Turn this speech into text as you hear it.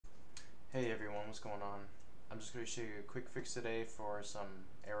Hey everyone, what's going on? I'm just going to show you a quick fix today for some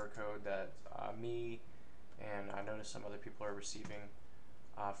error code that me and I noticed some other people are receiving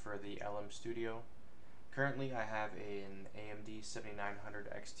for the LM Studio. Currently I have an AMD 7900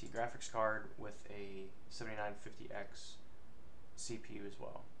 XT graphics card with a 7950X CPU as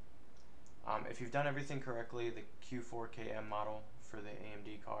well. If you've done everything correctly, the Q4KM model for the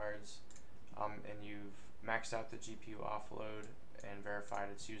AMD cards, and you've maxed out the GPU offload and verified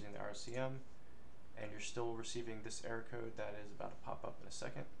it's using the RCM, and you're still receiving this error code that is about to pop up in a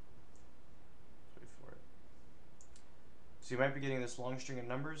second. Let's wait for it. So you might be getting this long string of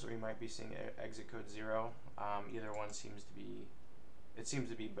numbers, or you might be seeing exit code 0. Either one seems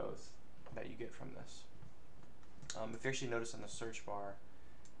to be both that you get from this. If you actually notice on the search bar,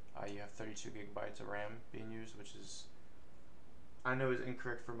 you have 32 gigabytes of RAM being used, which is, I know, is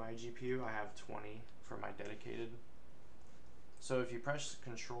incorrect for my GPU. I have 20 for my dedicated. So if you press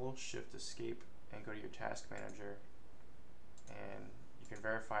Control Shift Escape and go to your task manager, and you can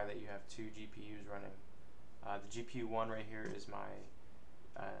verify that you have two GPUs running. The GPU 1 right here is my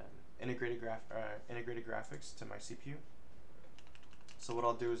integrated graphics to my CPU. So what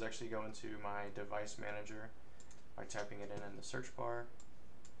I'll do is actually go into my device manager by typing it in the search bar.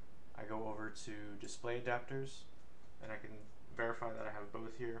 I go over to display adapters, and I can verify that I have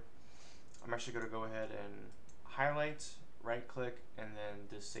both here. I'm actually going to go ahead and highlight, right click, and then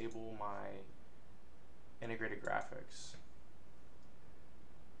disable my integrated graphics.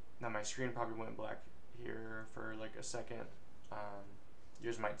 Now my screen probably went black here for like a second.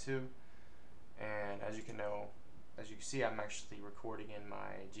 Yours might too. And as you can see, I'm actually recording in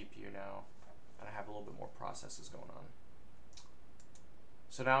my GPU now, and I have a little bit more processes going on.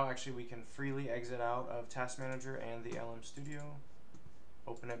 So now actually we can freely exit out of Task Manager and the LM Studio,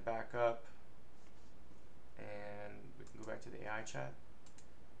 open it back up, and we can go back to the AI chat,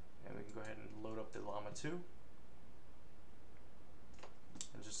 and we can go ahead and load up the Llama 2.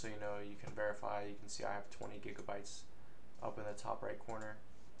 And just so you know, you can verify, you can see I have 20 gigabytes up in the top right corner.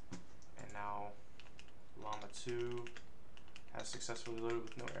 And now Llama 2 has successfully loaded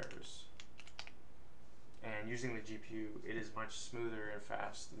with no errors. And using the GPU, it is much smoother and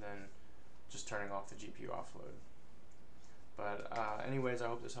fast than just turning off the GPU offload. But anyways, I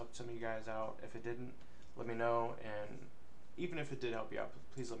hope this helped some of you guys out. If it didn't, let me know, and even if it did help you out,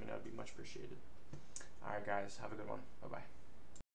 please let me know. It'd be much appreciated. Alright guys, have a good one. Bye bye.